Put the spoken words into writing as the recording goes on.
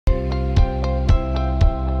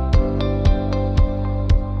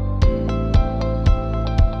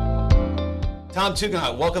Tom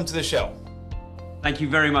Tugendhat, welcome to the show. Thank you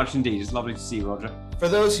very much indeed. It's lovely to see you, Roger. For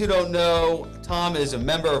those who don't know, Tom is a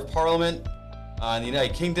member of Parliament in the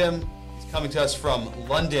United Kingdom. He's coming to us from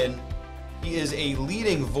London. He is a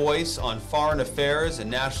leading voice on foreign affairs and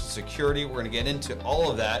national security. We're going to get into all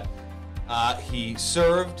of that. He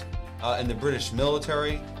served in the British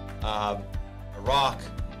military, Iraq,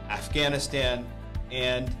 Afghanistan,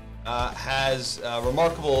 and has a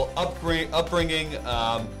remarkable upbringing,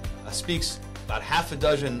 speaks about half a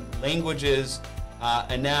dozen languages,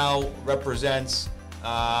 and now represents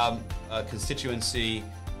a constituency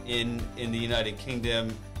in the United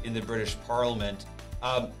Kingdom, in the British Parliament.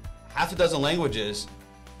 Half a dozen languages,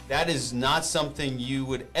 that is not something you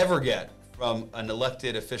would ever get from an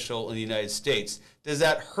elected official in the United States. Does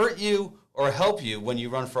that hurt you or help you when you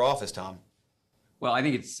run for office, Tom? Well, I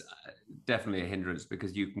think it's definitely a hindrance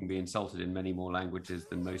because you can be insulted in many more languages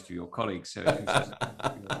than most of your colleagues. So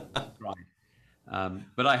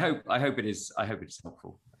but I hope it is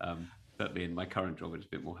helpful. Certainly in my current job, it's a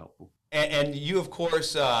bit more helpful. And you, of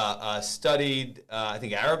course, studied, I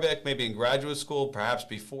think, Arabic, maybe in graduate school, perhaps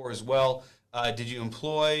before as well. Did you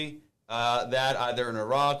employ that either in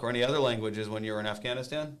Iraq or any other languages when you were in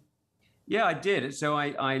Afghanistan? Yeah, I did. So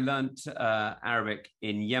I learnt Arabic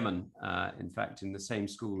in Yemen, in fact, in the same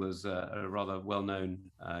school as a rather well-known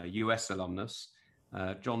US alumnus,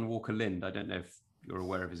 John Walker Lind. I don't know if you're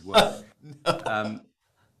aware of his work. No.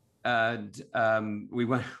 And we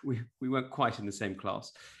weren't quite in the same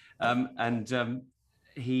class. And so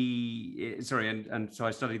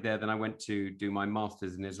I studied there. Then I went to do my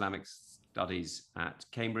master's in Islamic studies at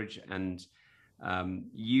Cambridge, and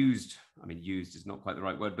used is not quite the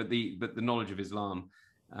right word, but the knowledge of Islam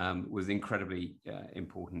was incredibly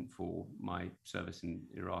important for my service in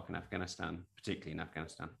Iraq and Afghanistan, particularly in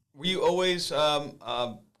Afghanistan. Were you always kind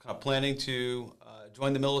of planning to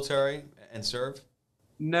join the military and serve?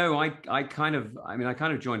 No, I kind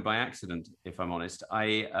of joined by accident, if I'm honest.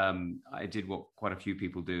 I did what quite a few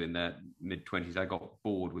people do in their mid-20s. I got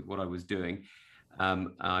bored with what I was doing.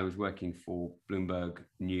 I was working for Bloomberg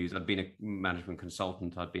News. I'd been a management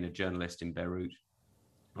consultant. I'd been a journalist in Beirut.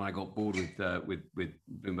 And I got bored with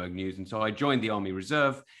Bloomberg News, and so I joined the Army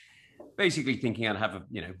Reserve, basically thinking I'd have a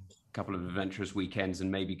couple of adventurous weekends and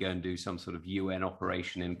maybe go and do some sort of UN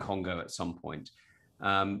operation in Congo at some point.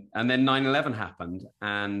 And then 9/11 happened,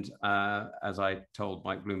 and as I told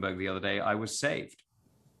Mike Bloomberg the other day, I was saved.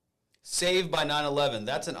 Saved by 9/11.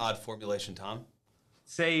 That's an odd formulation, Tom.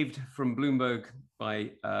 Saved from Bloomberg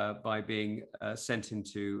by being sent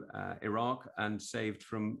into Iraq, and saved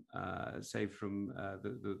from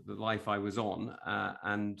the life I was on,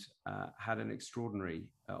 and had an extraordinary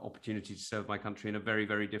opportunity to serve my country in a very,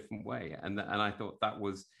 very different way. And I thought that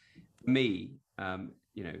was, for me,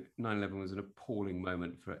 9/11 was an appalling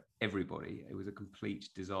moment for everybody. It was a complete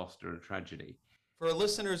disaster and tragedy. For our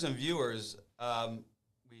listeners and viewers,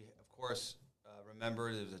 we, of course, remember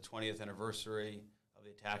it was the 20th anniversary of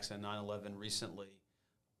the attacks on 9/11 recently.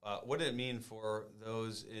 What did it mean for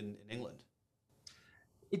those in England?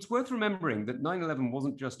 It's worth remembering that 9/11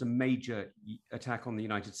 wasn't just a major attack on the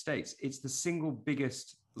United States. It's the single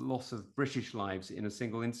biggest loss of British lives in a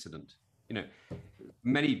single incident.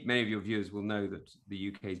 Many of your viewers will know that the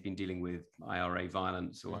UK has been dealing with IRA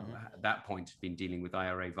violence, or at that point had been dealing with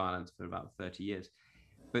IRA violence for about 30 years.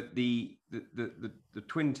 But the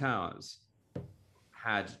Twin Towers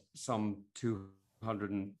had some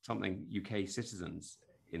 200 and something UK citizens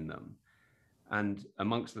in them, and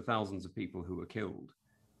amongst the thousands of people who were killed,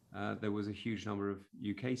 there was a huge number of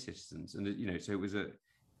UK citizens, and so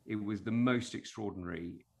it was the most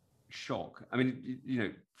extraordinary shock. I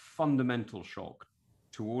mean, fundamental shock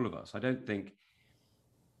to all of us. I don't think,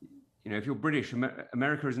 if you're British,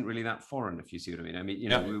 America isn't really that foreign, if you see what I mean. I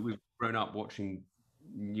mean, we've grown up watching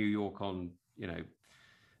New York on,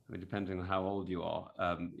 depending on how old you are,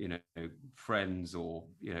 Friends, or,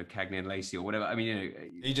 Cagney and Lacey or whatever. I mean,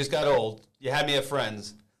 you just got old. You had me at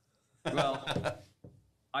Friends. Well,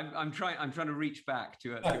 I'm trying to reach back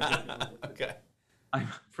to it. Okay. I'm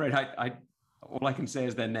afraid all I can say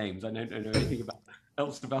is their names. I don't know anything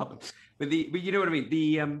else about them. But you know what I mean.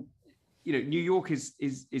 New York is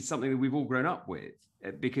something that we've all grown up with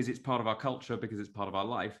because it's part of our culture, because it's part of our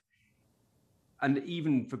life. And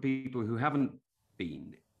even for people who haven't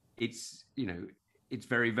been, it's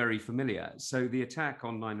very, very familiar. So the attack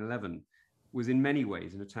on 9/11 was in many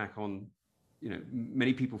ways an attack on,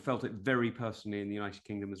 many people felt it very personally in the United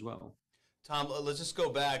Kingdom as well. Tom, let's just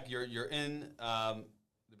go back. You're in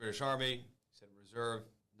the British Army, you said Reserve,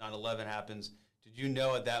 9/11 happens. Did you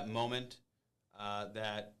know at that moment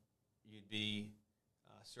that you'd be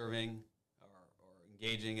serving or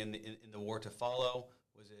engaging in the war to follow?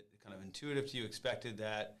 Was it kind of intuitive to you? Expected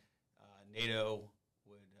that NATO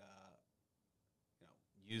would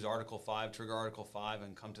use Article 5, trigger Article 5,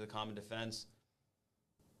 and come to the common defense?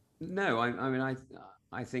 No,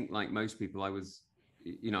 I think like most people, I was,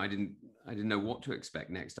 I didn't know what to expect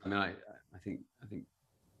next. I mean, I think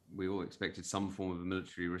we all expected some form of a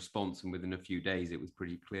military response, and within a few days, it was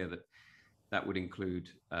pretty clear that that would include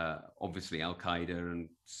obviously Al Qaeda and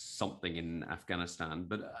something in Afghanistan.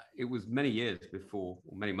 But it was many years before,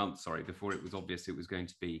 or many months, sorry, before it was obvious it was going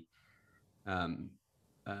to be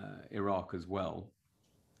Iraq as well.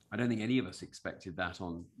 I don't think any of us expected that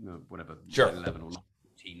on whatever, Sure. 9/11 or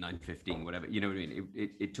 9/15, whatever. You know what I mean?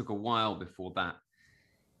 It took a while before that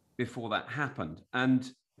happened,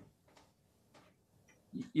 and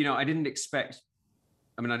I didn't expect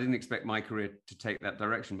my career to take that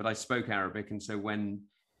direction. But I spoke Arabic, and so when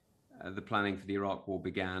the planning for the Iraq War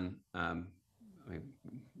began,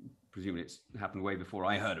 presumably it's happened way before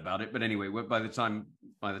I heard about it. But anyway, by the time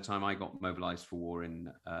I got mobilized for war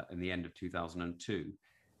in the end of 2002.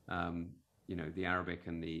 The Arabic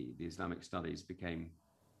and the Islamic studies became,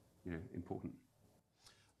 important.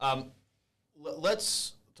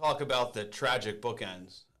 Let's talk about the tragic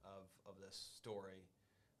bookends of this story.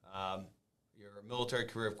 Your military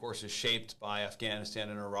career, of course, is shaped by Afghanistan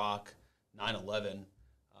and Iraq. 9/11,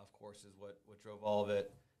 of course, is what drove all of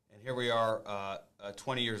it. And here we are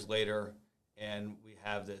 20 years later, and we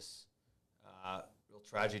have this real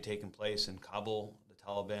tragedy taking place in Kabul. The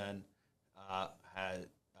Taliban had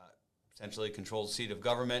essentially controlled the seat of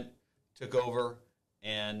government, took over,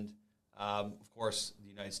 and of course, the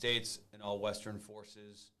United States and all Western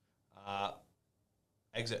forces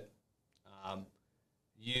exit.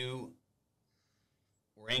 You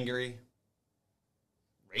were angry,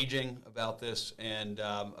 raging about this, and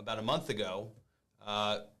about a month ago,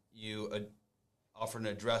 you offered an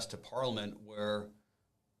address to Parliament where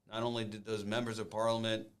not only did those members of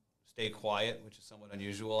Parliament stay quiet, which is somewhat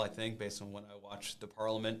unusual, I think, based on when I watched the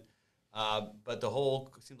Parliament, but the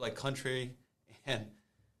whole seemed like country and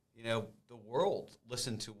the world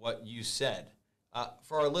listened to what you said.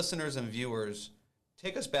 For our listeners and viewers,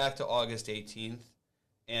 take us back to August 18th,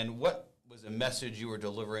 and what was the message you were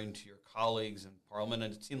delivering to your colleagues in Parliament?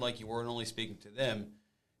 And it seemed like you weren't only speaking to them,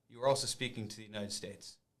 you were also speaking to the United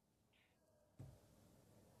States.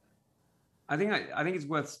 I think it's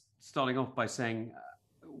worth starting off by saying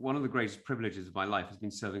one of the greatest privileges of my life has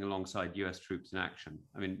been serving alongside US troops in action.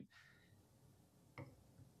 I mean,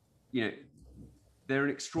 they're an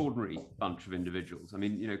extraordinary bunch of individuals. I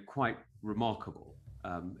mean, quite remarkable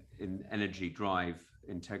in energy, drive,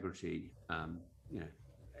 integrity,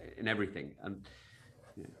 in everything. And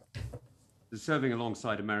serving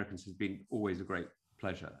alongside Americans has been always a great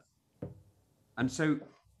pleasure. And so,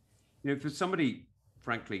 for somebody,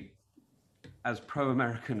 frankly, as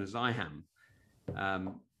pro-American as I am,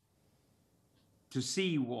 to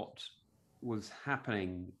see what was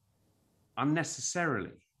happening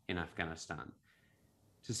unnecessarily in Afghanistan,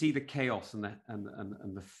 to see the chaos and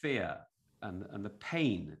the fear and the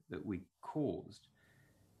pain that we caused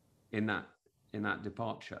in that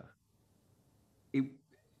departure, it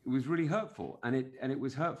was really hurtful, and it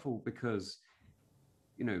was hurtful because,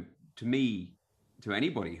 to me, to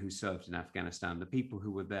anybody who served in Afghanistan, the people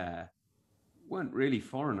who were there weren't really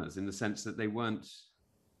foreigners in the sense that they weren't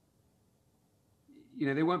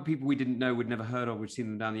people we didn't know, we'd never heard of, we'd seen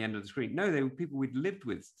them down the end of the screen. No, they were people we'd lived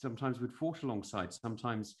with, sometimes we'd fought alongside,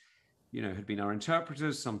 sometimes, had been our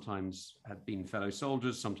interpreters, sometimes had been fellow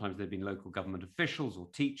soldiers, sometimes they'd been local government officials or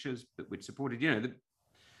teachers that we'd supported, the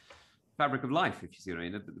fabric of life, if you see what I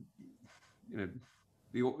mean,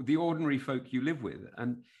 the ordinary folk you live with.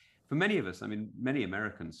 And for many of us, I mean, many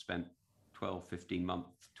Americans spent 12, 15-month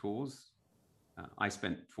tours. I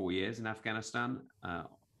spent 4 years in Afghanistan, on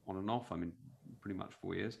and off. I mean, pretty much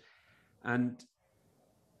 4 years, and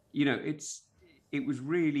it was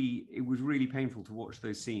really painful to watch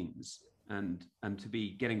those scenes and to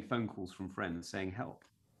be getting phone calls from friends saying help,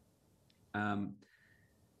 and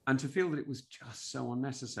to feel that it was just so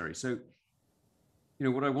unnecessary. So,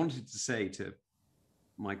 what I wanted to say to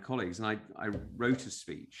my colleagues, and I wrote a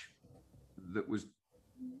speech that was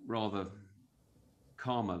rather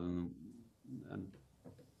calmer and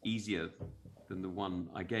easier than the one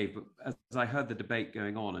I gave, but as I heard the debate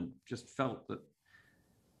going on and just felt that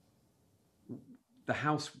the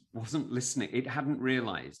House wasn't listening, it hadn't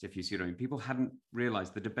realized, if you see what I mean, people hadn't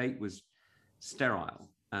realized the debate was sterile.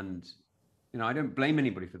 And I don't blame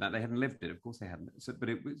anybody for that. They hadn't lived it, of course they hadn't. So, but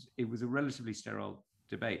it was a relatively sterile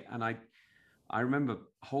debate. And I remember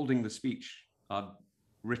holding the speech I'd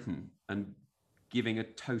written and giving a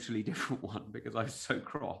totally different one because I was so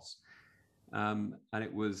cross. And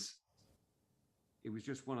it was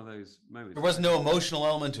just one of those moments. There was no emotional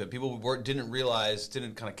element to it. People didn't realize,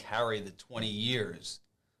 didn't kind of carry the 20 years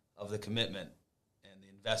of the commitment and the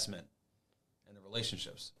investment and the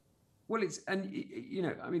relationships. Well, I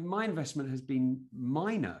mean, my investment has been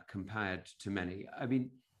minor compared to many. I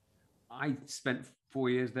mean, I spent 4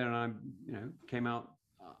 years there and I, came out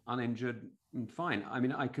uninjured and fine. I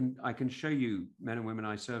mean, I can show you men and women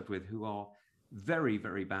I served with who are very,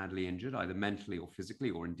 very badly injured, either mentally or physically,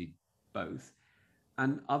 or indeed both,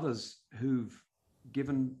 and others who've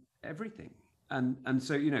given everything. And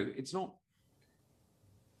so, it's not,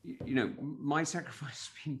 my sacrifice has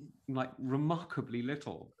been like remarkably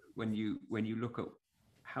little when you look at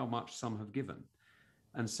how much some have given.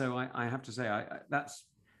 And so I have to say, that's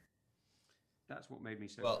what made me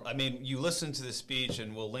so well. proud. I mean, you listen to the speech,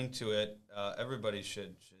 and we'll link to it. Everybody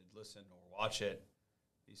should listen or watch it.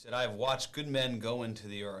 He said, "I have watched good men go into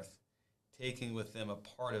the earth, taking with them a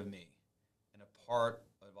part of me, and a part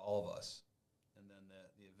of all of us." And then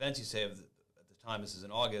the events you say at the time, this is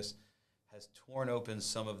in August, has torn open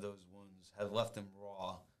some of those wounds, have left them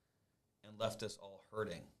raw, and left us all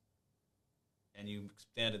hurting. And you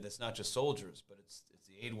expanded. That's not just soldiers, but it's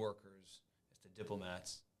the aid workers, it's the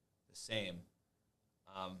diplomats, the same.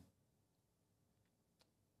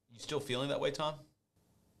 You still feeling that way, Tom?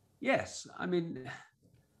 Yes. I mean,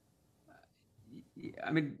 you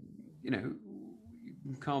can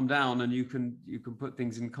calm down and you can put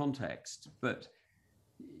things in context, but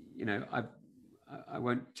I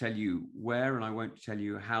won't tell you where and I won't tell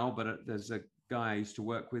you how, but there's a guy I used to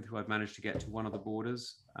work with who I've managed to get to one of the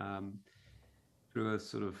borders through a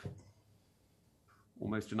sort of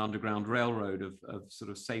almost an underground railroad of sort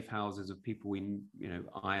of safe houses of people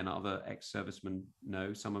I and other ex-servicemen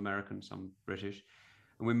know, some American, some British.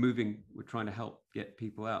 And we're trying to help get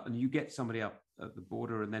people out. And you get somebody up at the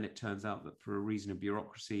border, and then it turns out that for a reason of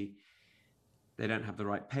bureaucracy, they don't have the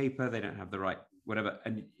right paper, they don't have the right whatever.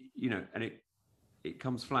 And, and it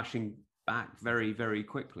comes flashing back very, very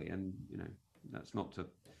quickly. And, that's not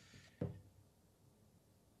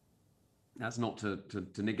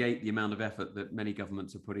to negate the amount of effort that many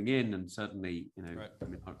governments are putting in, and certainly, Right.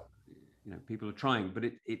 People are trying, but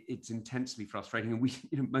it's intensely frustrating. And we,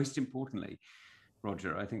 most importantly,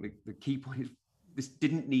 Roger, I think the key point is this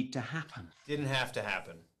didn't need to happen. Didn't have to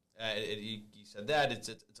happen. You said that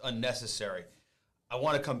it's unnecessary. I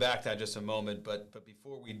want to come back to that in just a moment, but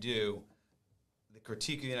before we do, the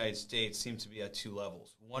critique of the United States seems to be at two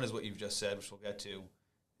levels. One is what you've just said, which we'll get to.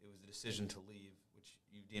 It was the decision to leave, which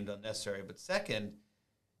you deemed unnecessary. But second,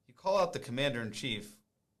 you call out the commander-in-chief,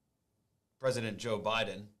 President Joe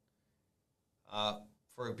Biden,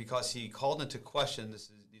 because he called into question,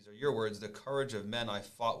 these are your words, the courage of men I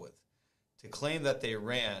fought with. To claim that they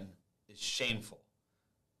ran is shameful.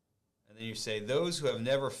 And then you say, those who have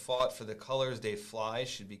never fought for the colors they fly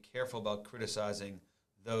should be careful about criticizing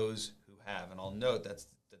those who have. And I'll note that's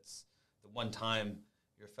the one time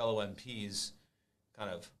your fellow MPs kind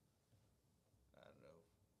of,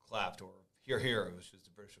 clapped, or hear, which is the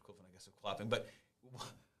British equivalent, I guess, of clapping. But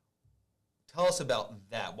tell us about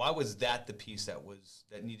that. Why was that the piece that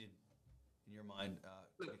needed, in your mind,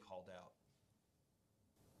 to be called out?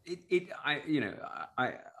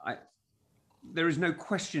 There is no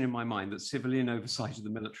question in my mind that civilian oversight of the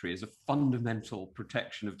military is a fundamental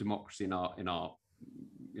protection of democracy in our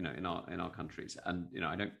countries, and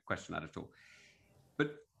I don't question that at all.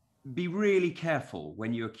 But be really careful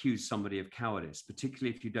when you accuse somebody of cowardice,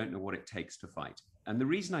 particularly if you don't know what it takes to fight. And the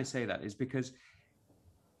reason I say that is because,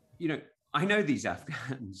 I know these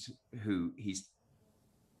Afghans who he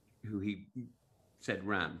said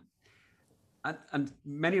ran, and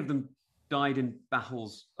many of them died in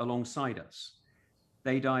battles alongside us.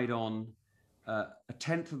 They died on a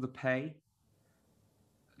tenth of the pay,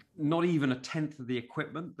 not even a tenth of the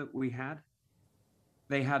equipment that we had.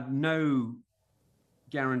 They had no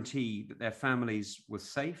guarantee that their families were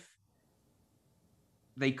safe.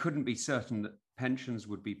 They couldn't be certain that pensions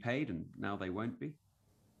would be paid, and now they won't be.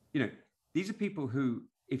 These are people who,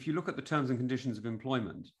 if you look at the terms and conditions of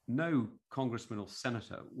employment, no congressman or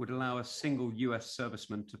senator would allow a single US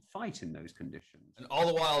serviceman to fight in those conditions. And all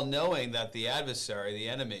the while knowing that the adversary, the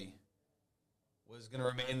enemy, was going to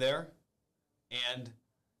remain there, and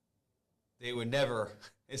they would never,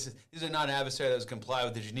 these are not an adversary that was comply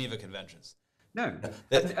with the Geneva Conventions. No,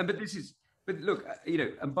 but look,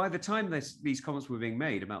 and by the time these comments were being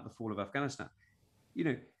made about the fall of Afghanistan,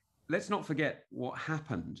 let's not forget what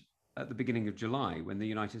happened at the beginning of July when the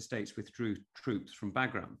United States withdrew troops from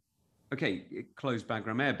Bagram. Okay, it closed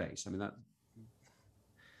Bagram Air Base. I mean,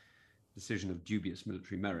 decision of dubious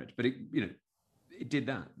military merit, but it did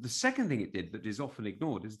that. The second thing it did that is often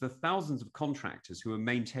ignored is the thousands of contractors who are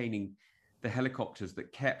maintaining the helicopters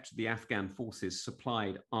that kept the Afghan forces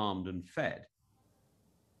supplied, armed, and fed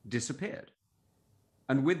disappeared.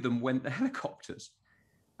 And with them went the helicopters.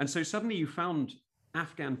 And so suddenly you found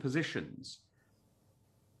Afghan positions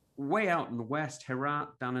way out in the west,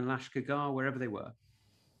 Herat, down in Lashkar, wherever they were,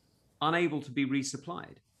 unable to be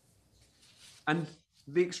resupplied. And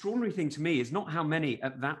the extraordinary thing to me is not how many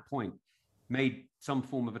at that point made some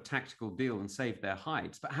form of a tactical deal and saved their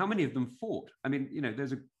hides, but how many of them fought. I mean,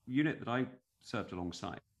 there's a unit that I served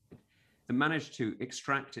alongside that managed to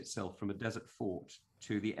extract itself from a desert fort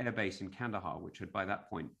to the airbase in Kandahar, which had by that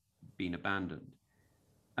point been abandoned.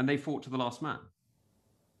 And they fought to the last man.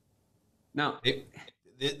 Now,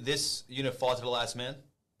 this unit fought to the last man?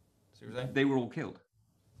 See what you're saying? They were all killed.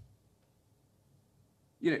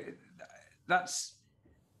 That's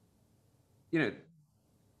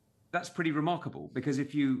pretty remarkable, because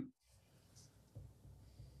if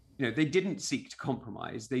they didn't seek to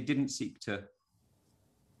compromise, they didn't seek to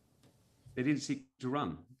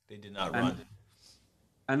run. They did not run.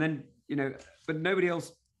 And then, but nobody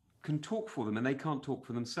else can talk for them, and they can't talk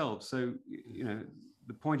for themselves. So,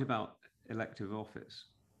 the point about elective office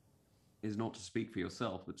is not to speak for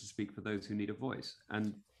yourself, but to speak for those who need a voice.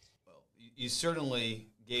 And well, you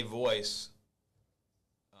certainly gave voice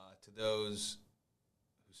to those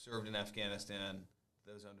who served in Afghanistan,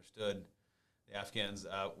 those who understood the Afghans.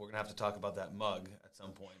 We're going to have to talk about that mug at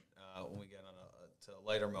some point when we get on to a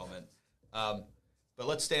lighter moment. But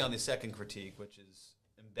let's stay on the second critique, which is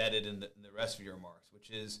embedded in the rest of your remarks,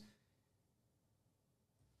 which is,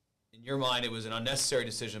 in your mind, it was an unnecessary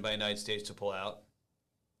decision by the United States to pull out.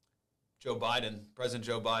 President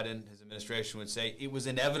Joe Biden, his administration would say it was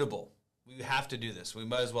inevitable. We have to do this. We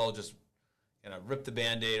might as well just rip the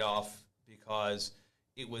Band-Aid off because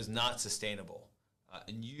it was not sustainable.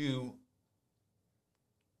 And you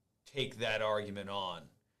take that argument on.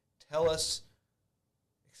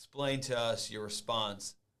 Explain to us your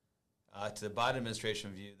response to the Biden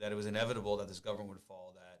administration view that it was inevitable that this government would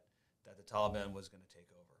fall, that the Taliban was going to take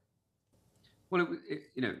over. Well,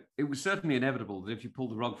 it was certainly inevitable that if you pull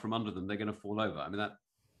the rug from under them, they're going to fall over. I mean,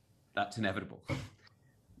 that's inevitable.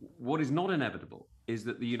 What is not inevitable is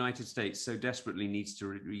that the United States so desperately needs to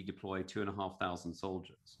redeploy 2,500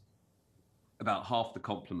 soldiers, about half the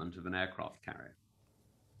complement of an aircraft carrier,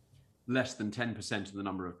 less than 10% of the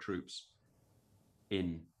number of troops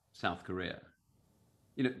in South Korea.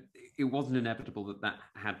 It wasn't inevitable that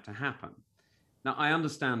had to happen. Now, I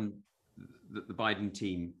understand that the Biden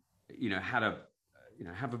team,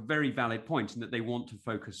 have a very valid point in that they want to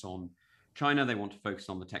focus on China, they want to focus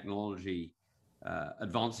on the technology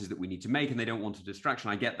advances that we need to make, and they don't want a distraction.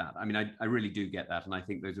 I get that. I mean, I really do get that, and I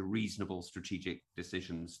think those are reasonable strategic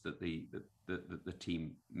decisions that the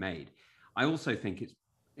team made. I also think it's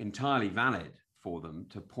entirely valid for them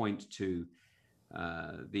to point to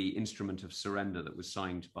the instrument of surrender that was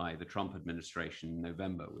signed by the Trump administration in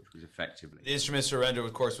November, which was effectively... The instrument of surrender,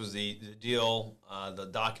 of course, was the deal, the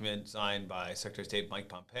document signed by Secretary of State Mike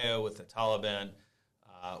Pompeo with the Taliban,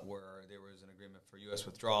 where there was an agreement for U.S.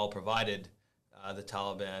 withdrawal, provided the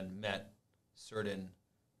Taliban met certain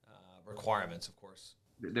requirements, of course.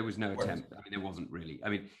 There was no attempt. I mean, there wasn't really. I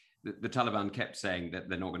mean, the Taliban kept saying that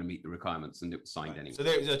they're not going to meet the requirements, and it was signed anyway. So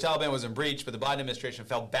the Taliban was in breach, but the Biden administration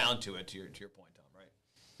felt bound to it, to your point, Tom, right?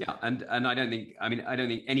 Yeah, and I don't think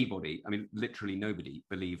anybody, literally nobody,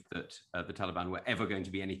 believed that the Taliban were ever going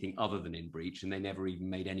to be anything other than in breach, and they never even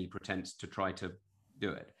made any pretense to try to do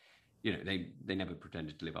it. They never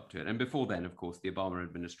pretended to live up to it. And before then, of course, the Obama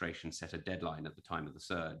administration set a deadline at the time of the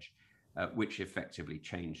surge, which effectively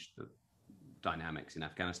changed the dynamics in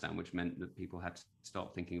Afghanistan, which meant that people had to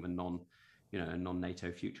start thinking of a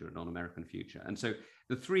non-NATO future, a non-American future. And so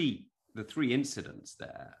the three incidents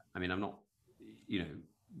there, I'm not,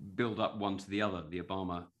 build up one to the other, the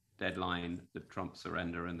Obama deadline, the Trump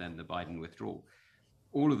surrender, and then the Biden withdrawal.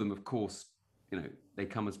 All of them, of course, they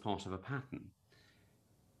come as part of a pattern.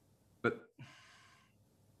 But,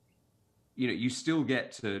 you still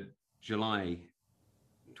get to July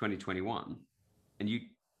 2021, and you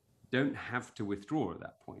don't have to withdraw at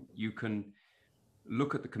that point. You can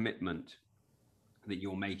look at the commitment that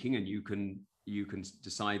you're making, and you can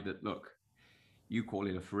decide that, look, you call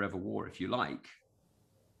it a forever war if you like,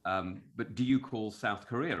 but do you call South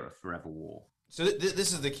Korea a forever war? So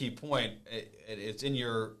this is the key point. It's in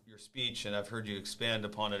your speech, and I've heard you expand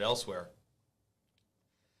upon it elsewhere.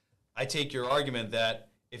 I take your argument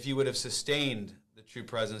that if you would have sustained the troop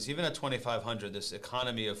presence, even at 2,500, this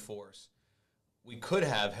economy of force, we could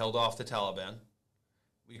have held off the Taliban.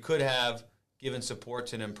 we could have given support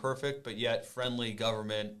to an imperfect but yet friendly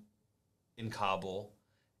government in Kabul,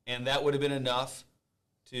 and that would have been enough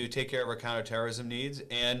to take care of our counterterrorism needs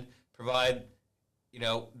and provide,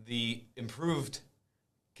 the improved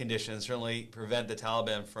conditions, certainly prevent the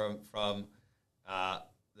Taliban from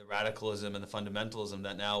the radicalism and the fundamentalism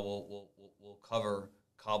that now will cover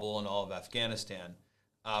Kabul and all of Afghanistan.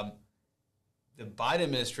 The Biden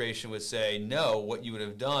administration would say, no, what you would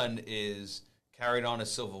have done is carried on a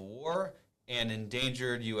civil war and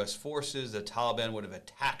endangered U.S. forces. The Taliban would have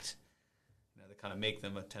attacked, to kind of make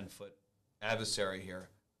them a 10-foot adversary here.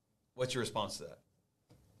 What's your response to that?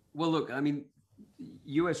 Well, look, I mean,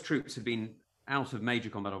 U.S. troops have been out of major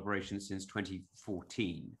combat operations since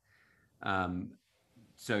 2014.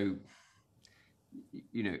 So,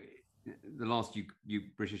 the last you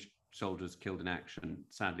British soldiers killed in action,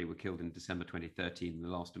 sadly, were killed in December 2013. The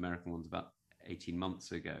last American ones about 18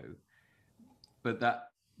 months ago. But that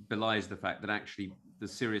belies the fact that actually the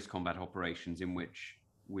serious combat operations in which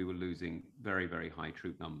we were losing very, very high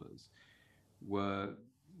troop numbers were,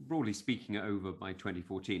 broadly speaking, over by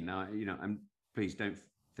 2014. Now, please don't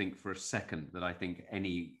think for a second that I think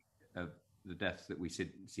any of the deaths that we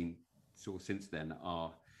saw since then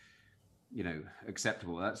are,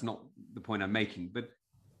 acceptable. That's not the point I'm making, but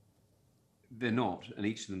they're not, and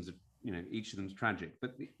each of them's tragic.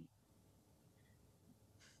 But the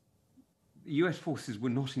U.S. forces were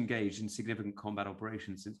not engaged in significant combat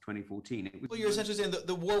operations since 2014. Well, you're essentially saying that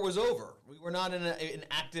the war was over. We were not in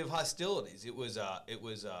active hostilities. It was a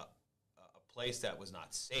place that was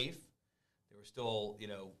not safe. There were still, you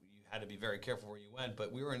had to be very careful where you went,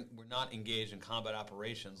 but we're not engaged in combat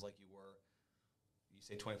operations like you were. You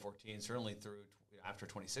say 2014, certainly through after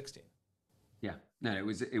 2016. Yeah, no,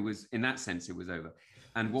 it was in that sense it was over,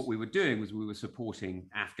 and what we were doing was we were supporting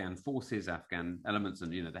Afghan forces, Afghan elements,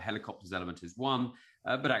 and the helicopters element is one,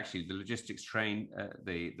 but actually the logistics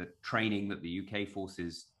the training that the UK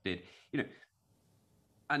forces did,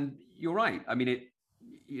 and you're right. I mean,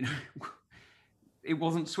 it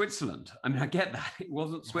wasn't Switzerland. I mean, I get that it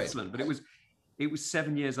wasn't Switzerland, but it was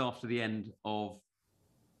 7 years after the end of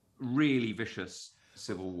really vicious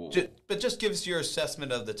civil war. But just give us your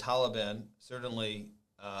assessment of the Taliban. Certainly,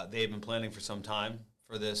 they've been planning for some time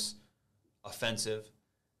for this offensive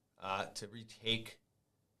to retake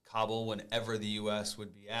Kabul whenever the U.S.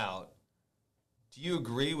 would be out. Do you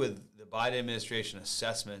agree with the Biden administration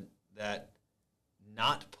assessment that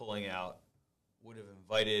not pulling out would have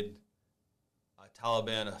invited a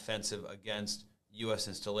Taliban offensive against U.S.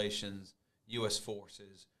 installations, U.S.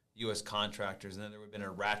 forces, U.S. contractors, and then there would have been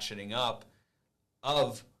a ratcheting up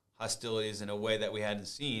of hostilities in a way that we hadn't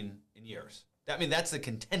seen in years? I mean, that's the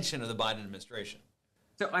contention of the Biden administration.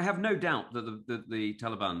 So I have no doubt that the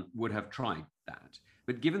Taliban would have tried that.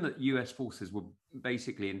 But given that US forces were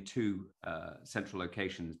basically in two central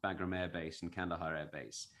locations, Bagram Air Base and Kandahar Air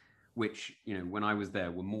Base, which, when I was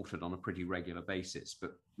there, were mortared on a pretty regular basis,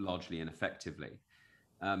 but largely ineffectively.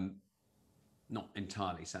 Not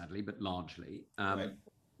entirely, sadly, but largely. Right.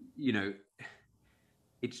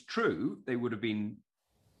 It's true they would have been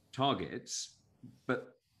targets,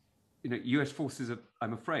 but US forces are,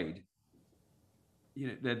 I'm afraid,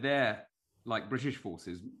 they're there like British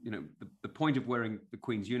forces. The point of wearing the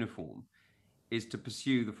Queen's uniform is to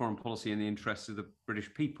pursue the foreign policy in the interests of the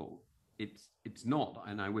British people. It's not,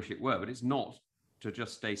 and I wish it were, but it's not to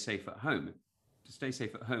just stay safe at home. To stay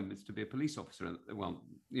safe at home is to be a police officer, well,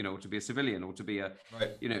 to be a civilian, or to be a,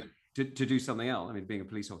 right. To do something else. I mean, being a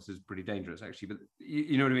police officer is pretty dangerous, actually, but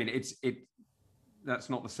you know what I mean? That's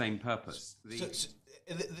not the same purpose.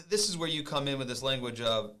 This is where you come in with this language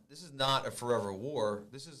of, this is not a forever war.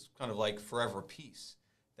 This is kind of like forever peace,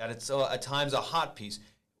 that it's at times a hot peace.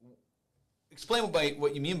 Explain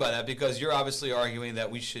what you mean by that, because you're obviously arguing that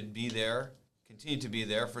we should be there, continue to be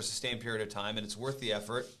there for a sustained period of time, and it's worth the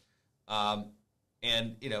effort.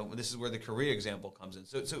 And this is where the Korea example comes in.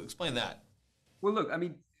 So explain that. Well, look, I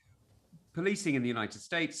mean, policing in the United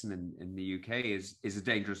States and in the UK is a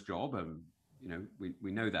dangerous job.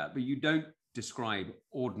 We know that, but you don't describe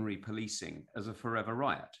ordinary policing as a forever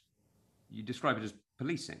riot. You describe it as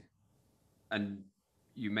policing, and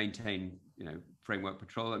you maintain, framework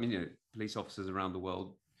patrol. I mean, police officers around the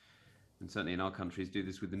world, and certainly in our countries, do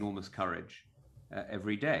this with enormous courage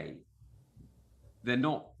every day. They're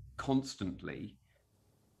not constantly,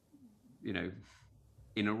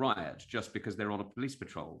 in a riot just because they're on a police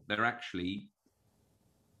patrol. They're actually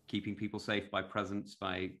keeping people safe by presence,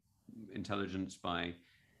 by intelligence, by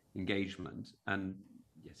engagement. And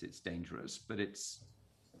yes, it's dangerous, but it's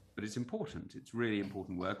important. It's really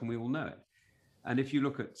important work, and we all know it. And if you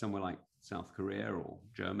look at somewhere like South Korea or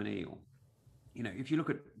Germany or if you look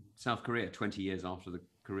at South Korea 20 years after the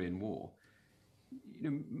Korean War,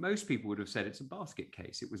 most people would have said it's a basket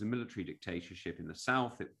case. It was a military dictatorship in the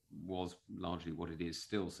South. It was largely what it is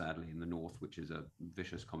still, sadly, in the North, which is a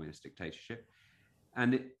vicious communist dictatorship.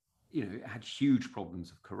 And it had huge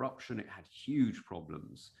problems of corruption. It had huge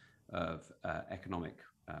problems of economic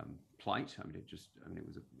plight. It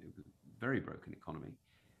was a very broken economy.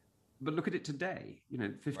 But look at it today,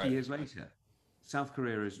 50 years later. South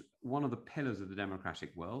Korea is one of the pillars of the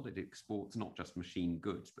democratic world. It exports not just machine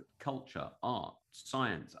goods, but culture, art,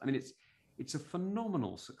 science. It's a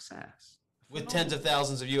phenomenal success. With tens of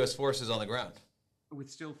thousands of U.S. forces on the ground. With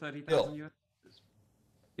still 30,000 U.S. forces.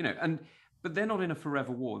 But they're not in a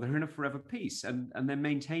forever war. They're in a forever peace, and they're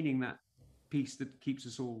maintaining that peace that keeps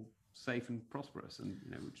us all safe and prosperous. And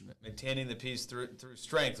maintaining the peace through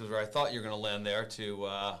strength was where I thought you were going to land there.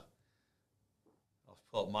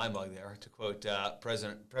 Pull up my mug there to quote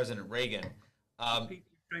President Reagan.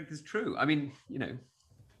 Strength is true.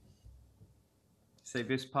 Se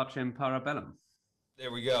vis pacem para bellum.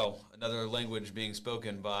 There we go. Another language being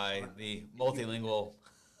spoken by the multilingual.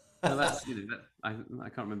 Well, I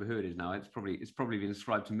can't remember who it is now. It's probably been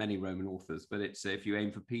ascribed to many Roman authors, but it's if you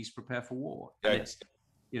aim for peace, prepare for war. Okay. And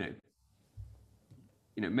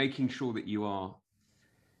it's making sure that you are.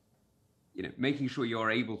 Making sure you are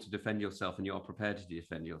able to defend yourself and you are prepared to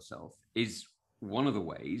defend yourself is one of the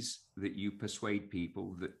ways that you persuade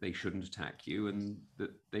people that they shouldn't attack you and that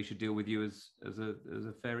they should deal with you as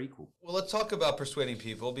a fair equal. Well, let's talk about persuading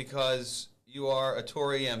people, because you are a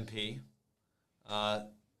Tory MP.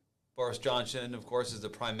 Boris Johnson, of course, is the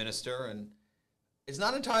Prime Minister, and it's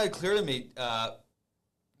not entirely clear to me,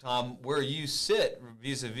 Tom, where you sit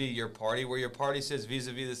vis-a-vis your party, where your party sits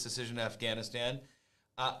vis-a-vis this decision in Afghanistan.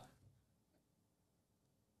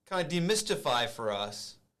 Kind of demystify for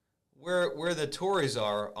us where the Tories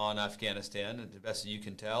are on Afghanistan, to the best that you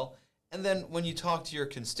can tell, and then when you talk to your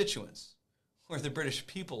constituents, where the British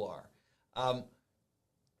people are. Are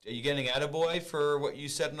you getting attaboy for what you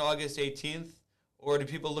said on August 18th, or do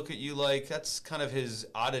people look at you like that's kind of his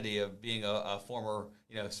oddity of being a former,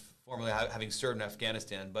 formerly having served in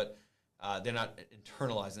Afghanistan, but they're not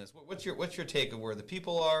internalizing this? What's your take of where the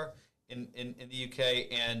people are in the UK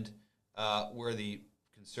and where the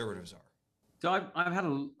Conservatives are? So I've had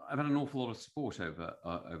an awful lot of support over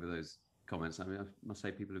those comments. I must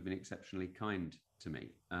say people have been exceptionally kind to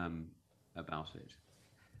me about it.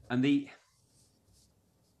 And the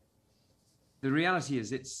reality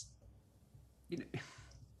is, it's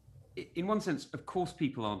in one sense, of course,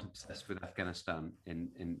 people aren't obsessed with Afghanistan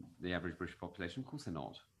in the average British population. Of course, they're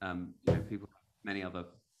not. People have many other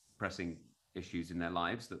pressing issues in their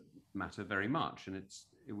lives that matter very much, and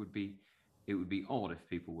it would be odd if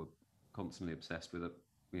people were constantly obsessed with a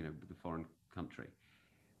foreign country.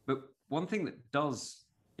 But one thing that does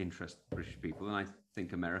interest British people, and I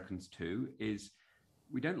think Americans too, is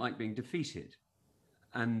we don't like being defeated.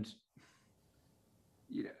 And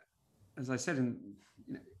as I said,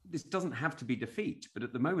 this doesn't have to be defeat, but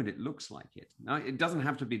at the moment it looks like it. Now, it doesn't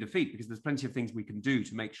have to be defeat, because there's plenty of things we can do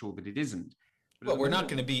to make sure that it isn't. But we're not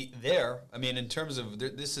going to be there. In terms of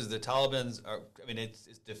this is the Taliban's.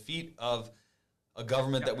 It's defeat of a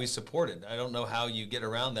government that we supported. I don't know how you get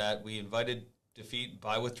around that. We invited defeat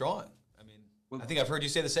by withdrawing. I think I've heard you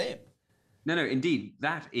say the same. No, indeed,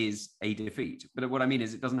 that is a defeat. But what I mean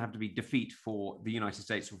is, it doesn't have to be defeat for the United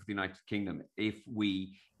States or for the United Kingdom if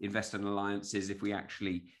we invest in alliances, if we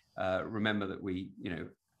actually remember that we,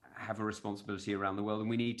 have a responsibility around the world, and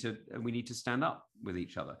we need to stand up with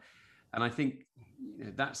each other. And I think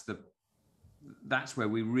that's where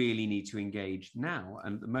we really need to engage now.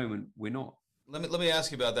 And at the moment, we're not. Let me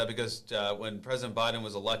ask you about that, because when President Biden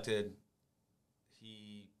was elected,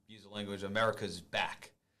 he used the language "America's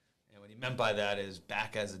back," and what he meant by that is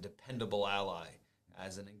back as a dependable ally,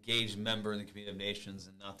 as an engaged member in the community of nations,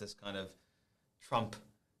 and not this kind of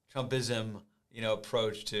Trumpism,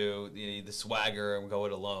 approach to the swagger and go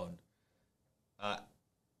it alone.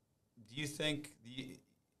 Do you think the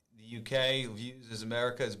UK views as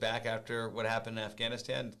America is back after what happened in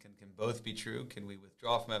Afghanistan? Can both be true? Can we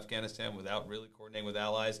withdraw from Afghanistan without really coordinating with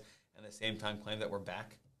allies and at the same time claim that we're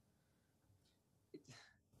back?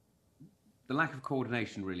 The lack of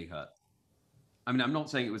coordination really hurt. I'm not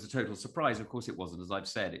saying it was a total surprise. Of course it wasn't. As I've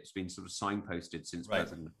said, it's been sort of signposted since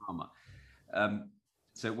President Obama.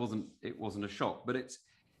 So it wasn't a shock. But it's,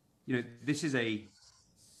 this is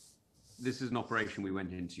an operation we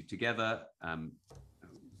went into together.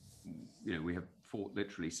 We have fought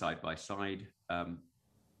literally side by side.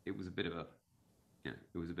 It was a bit of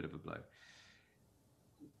a blow.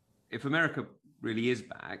 If America really is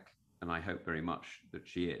back, and I hope very much that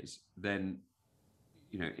she is, then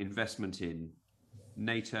investment in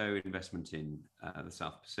NATO, investment in the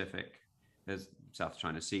South Pacific, there's South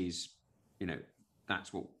China Seas.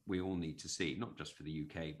 That's what we all need to see, not just for the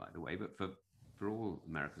UK, by the way, but for all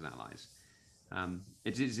America's allies.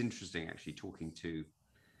 It is interesting, actually, talking to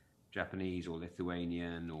Japanese or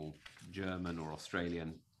Lithuanian or German or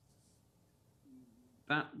Australian.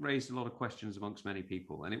 That raised a lot of questions amongst many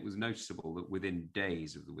people, and it was noticeable that within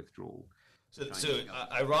days of the withdrawal. So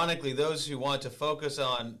ironically, those who want to focus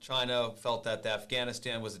on China felt that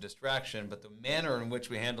Afghanistan was a distraction, but the manner in which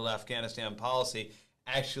we handled Afghanistan policy,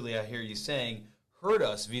 actually, I hear you saying, hurt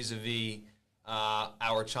us vis-a-vis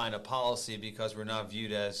our China policy, because we're not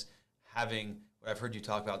viewed as having what I've heard you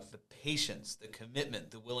talk about, the patience, the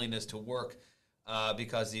commitment, the willingness to work,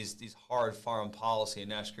 because these hard foreign policy and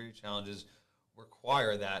national security challenges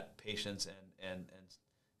require that patience and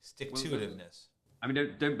stick-to-itiveness. I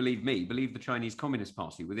mean, don't believe me. Believe the Chinese Communist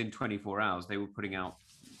Party. Within 24 hours, they were putting out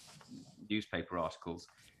newspaper articles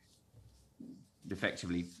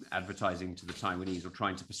effectively advertising to the Taiwanese or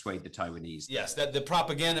trying to persuade the Taiwanese. Yes, that the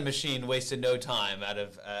propaganda machine wasted no time out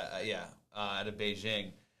of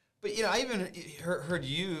Beijing. But I even heard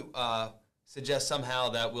you suggest somehow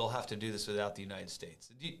that we'll have to do this without the United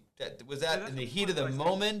States. Was that in the heat of the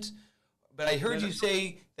moment? But I heard you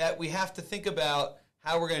say that we have to think about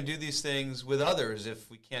how we're going to do these things with others if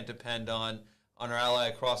we can't depend on our ally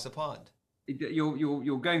across the pond.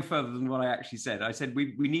 You're going further than what I actually said. I said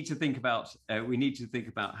we need to think about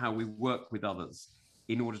how we work with others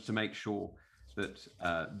in order to make sure that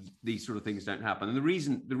these sort of things don't happen. And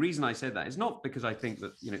the reason I said that is not because I think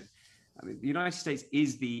that the United States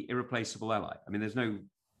is the irreplaceable ally. I mean, there's no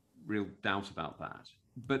real doubt about that.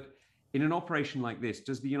 But in an operation like this,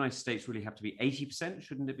 does the United States really have to be 80%?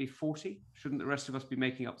 Shouldn't it be 40%? Shouldn't the rest of us be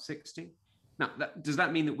making up 60%? Now, does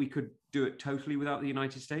that mean that we could do it totally without the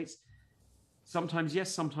United States? Sometimes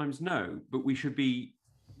yes, sometimes no. But we should be,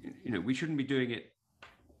 we shouldn't be doing it.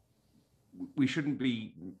 We shouldn't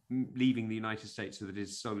be leaving the United States so that it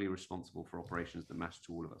is solely responsible for operations that matter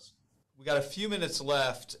to all of us. We got a few minutes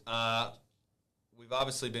left. We've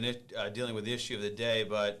obviously been dealing with the issue of the day,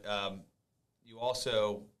 but you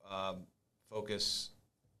also focus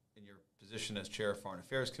in your position as chair of Foreign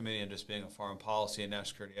Affairs Committee and just being a foreign policy and national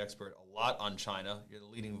security expert a lot on China. You're the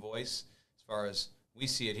leading voice, as far as we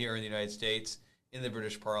see it here in the United States, in the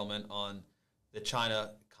British Parliament, on the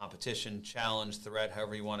China competition, challenge, threat,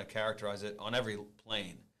 however you want to characterize it, on every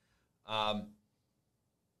plane. Do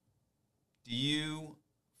you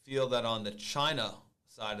feel that on the China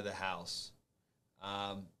side of the house,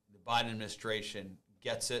 the Biden administration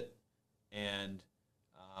gets it and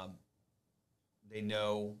they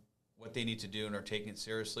know what they need to do and are taking it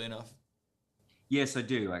seriously enough? Yes, I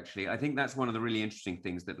do, actually. I think that's one of the really interesting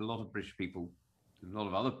things that a lot of British people, a lot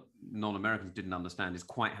of other non-Americans didn't understand, is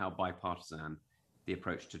quite how bipartisan the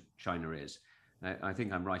approach to China is. I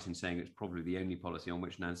think I'm right in saying it's probably the only policy on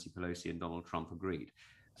which Nancy Pelosi and Donald Trump agreed.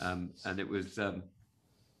 And it was, the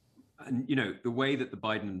way that the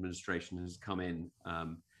Biden administration has come in,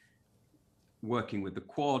 working with the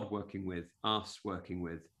Quad, working with us, working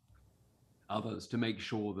with others to make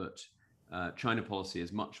sure that China policy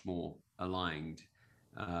is much more aligned,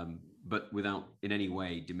 but without in any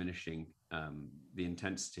way diminishing the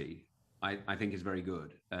intensity, I think is very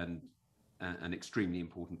good and extremely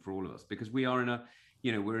important for all of us, because we are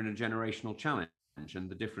we're in a generational challenge, and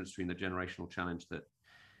the difference between the generational challenge that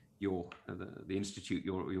the institute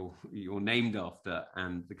you're named after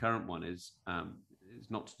and the current one is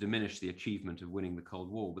not to diminish the achievement of winning the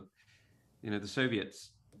Cold War, but the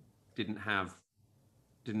Soviets didn't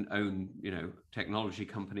own technology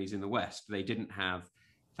companies in the West. They didn't have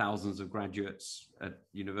thousands of graduates at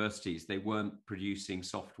universities. They weren't producing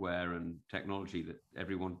software and technology that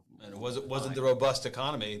everyone. And it wasn't the robust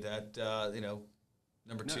economy that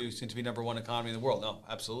number two, soon to be number one economy in the world. No,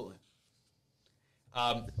 absolutely.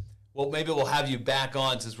 Well, maybe we'll have you back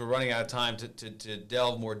on, since we're running out of time, to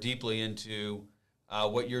delve more deeply into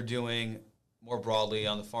what you're doing more broadly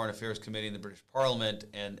on the Foreign Affairs Committee in the British Parliament,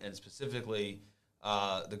 and specifically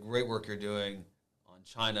the great work you're doing on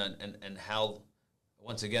China and how,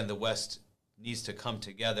 once again, the West needs to come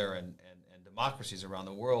together and democracies around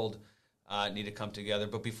the world need to come together.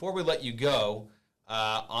 But before we let you go,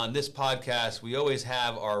 on this podcast, we always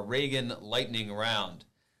have our Reagan lightning round.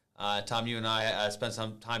 Tom, you and I spent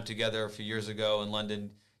some time together a few years ago in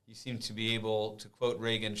London. You seem to be able to quote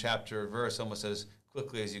Reagan chapter and verse almost as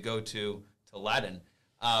quickly as you go to Latin.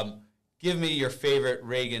 Give me your favorite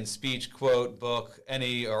Reagan speech, quote, book,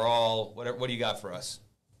 any or all, whatever. What do you got for us?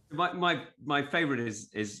 My favorite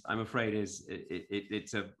is I'm afraid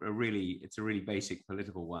it's a really basic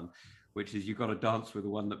political one, which is you've got to dance with the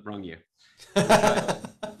one that brung you,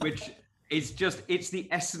 which is just, it's the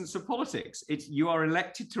essence of politics. It's, you are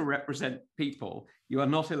elected to represent people. You are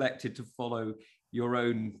not elected to follow your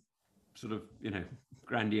own sort of,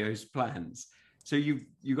 grandiose plans. So you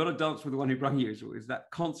got to dance with the one who brung you. So it's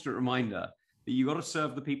that constant reminder that you got to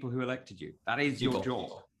serve the people who elected you. That is your job.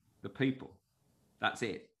 The people. That's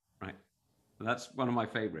it. Right. And that's one of my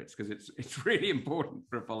favorites because it's really important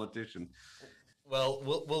for a politician. Well,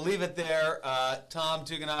 we'll leave it there. Tom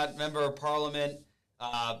Tugendhat, Member of Parliament,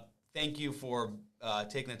 thank you for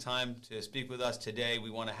taking the time to speak with us today. We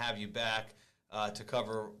want to have you back to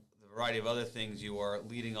cover the variety of other things you are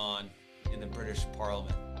leading on in the British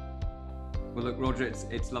Parliament. Well, look, Roger,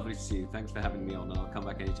 it's lovely to see you. Thanks for having me on. I'll come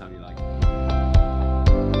back anytime you like.